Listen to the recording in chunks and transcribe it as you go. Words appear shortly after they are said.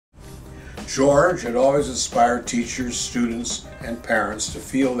George had always inspired teachers, students, and parents to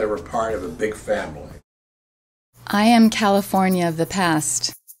feel they were part of a big family. I am California of the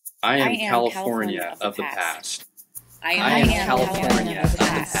past. I am California of the past. I am California of the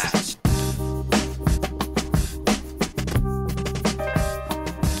past.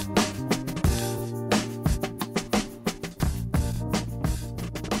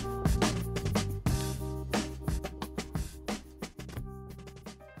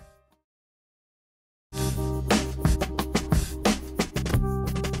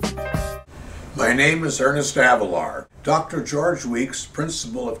 My name is Ernest Avellar. Dr. George Weeks,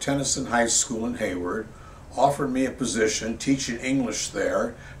 principal of Tennyson High School in Hayward, offered me a position teaching English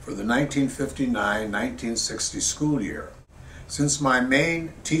there for the 1959-1960 school year. Since my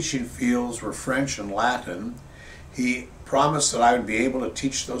main teaching fields were French and Latin, he promised that I would be able to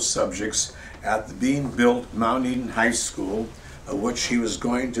teach those subjects at the being built Mount Eden High School, of which he was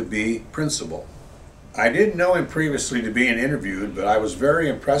going to be principal. I didn't know him previously to being interviewed, but I was very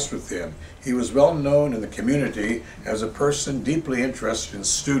impressed with him. He was well known in the community as a person deeply interested in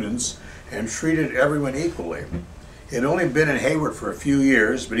students and treated everyone equally. He had only been in Hayward for a few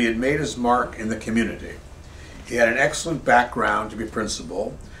years, but he had made his mark in the community. He had an excellent background to be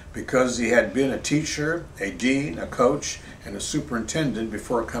principal because he had been a teacher, a dean, a coach, and a superintendent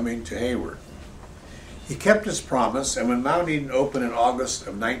before coming to Hayward. He kept his promise, and when Mount Eden opened in August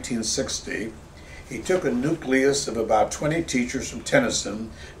of 1960, he took a nucleus of about 20 teachers from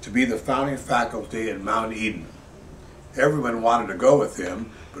Tennyson to be the founding faculty at Mount Eden. Everyone wanted to go with him,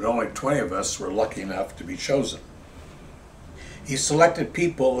 but only 20 of us were lucky enough to be chosen. He selected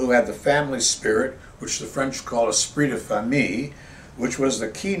people who had the family spirit, which the French call esprit de famille, which was the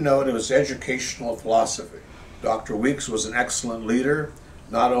keynote of his educational philosophy. Dr. Weeks was an excellent leader,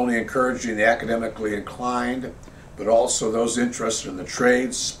 not only encouraging the academically inclined, but also those interested in the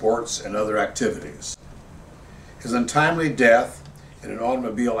trades, sports, and other activities. His untimely death in an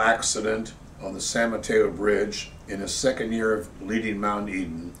automobile accident on the San Mateo Bridge in his second year of leading Mount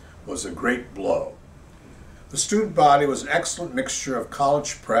Eden was a great blow. The student body was an excellent mixture of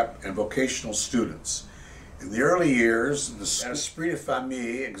college prep and vocational students. In the early years, the esprit de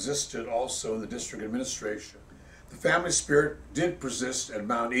famille existed also in the district administration. The family spirit did persist at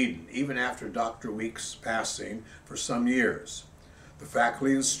Mount Eden, even after Dr. Weeks' passing for some years. The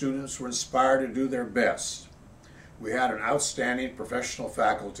faculty and students were inspired to do their best. We had an outstanding professional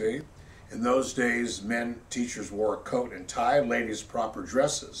faculty. In those days, men teachers wore a coat and tie, ladies proper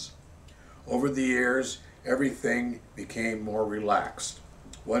dresses. Over the years, everything became more relaxed.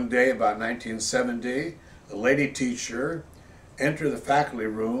 One day, about 1970, a lady teacher entered the faculty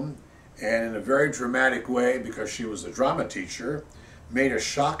room and in a very dramatic way, because she was a drama teacher, made a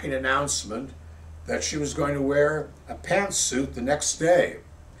shocking announcement that she was going to wear a pantsuit the next day.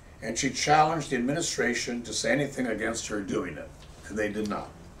 And she challenged the administration to say anything against her doing it, and they did not.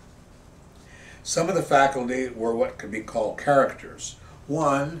 Some of the faculty were what could be called characters.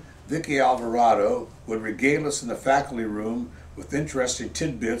 One, Vicky Alvarado, would regale us in the faculty room with interesting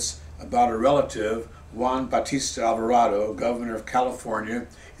tidbits about a relative, Juan Bautista Alvarado, governor of California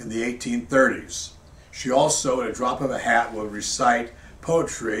in the 1830s. She also, at a drop of a hat, would recite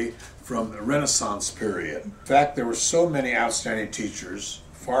poetry from the Renaissance period. In fact, there were so many outstanding teachers,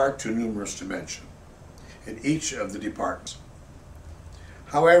 far too numerous to mention, in each of the departments.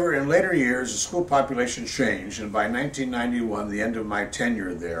 However, in later years, the school population changed, and by 1991, the end of my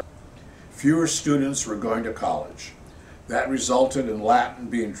tenure there, fewer students were going to college. That resulted in Latin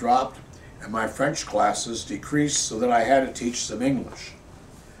being dropped, and my French classes decreased so that I had to teach some English.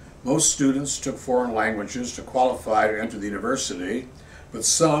 Most students took foreign languages to qualify to enter the university, but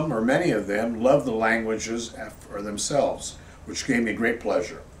some, or many of them, loved the languages for themselves, which gave me great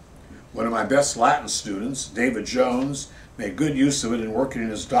pleasure. One of my best Latin students, David Jones, made good use of it in working in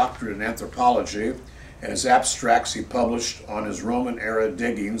his doctorate in anthropology and his abstracts he published on his Roman-era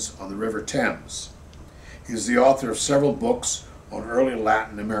diggings on the River Thames. He is the author of several books on early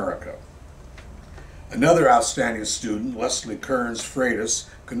Latin America. Another outstanding student, Leslie Kearns Freitas,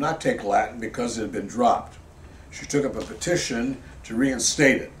 could not take Latin because it had been dropped. She took up a petition to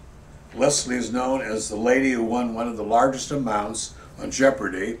reinstate it. Leslie is known as the lady who won one of the largest amounts on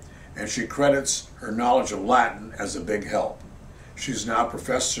Jeopardy, and she credits her knowledge of Latin as a big help. She's now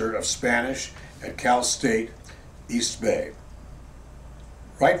professor of Spanish at Cal State East Bay.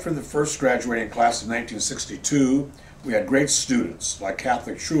 Right from the first graduating class in 1962, we had great students like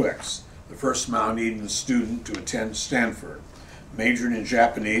Catholic Truex, the first Mount Eden student to attend Stanford, majored in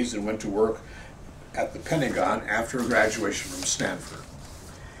Japanese and went to work at the Pentagon after graduation from Stanford.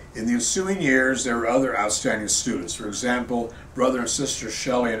 In the ensuing years, there were other outstanding students. For example, brother and sister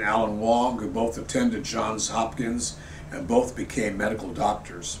Shelley and Alan Wong, who both attended Johns Hopkins and both became medical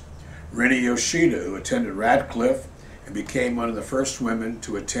doctors. Rini Yoshida, who attended Radcliffe and became one of the first women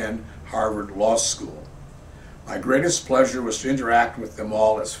to attend Harvard Law School. My greatest pleasure was to interact with them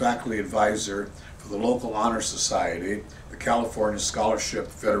all as faculty advisor for the local honor society, the California Scholarship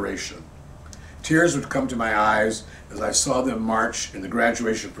Federation. Tears would come to my eyes as I saw them march in the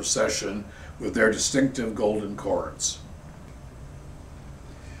graduation procession with their distinctive golden cords.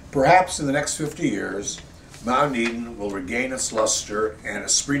 Perhaps in the next 50 years, Mount Eden will regain its luster and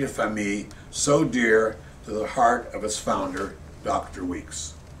esprit de famille so dear to the heart of its founder, Dr.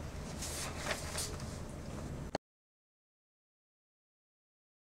 Weeks.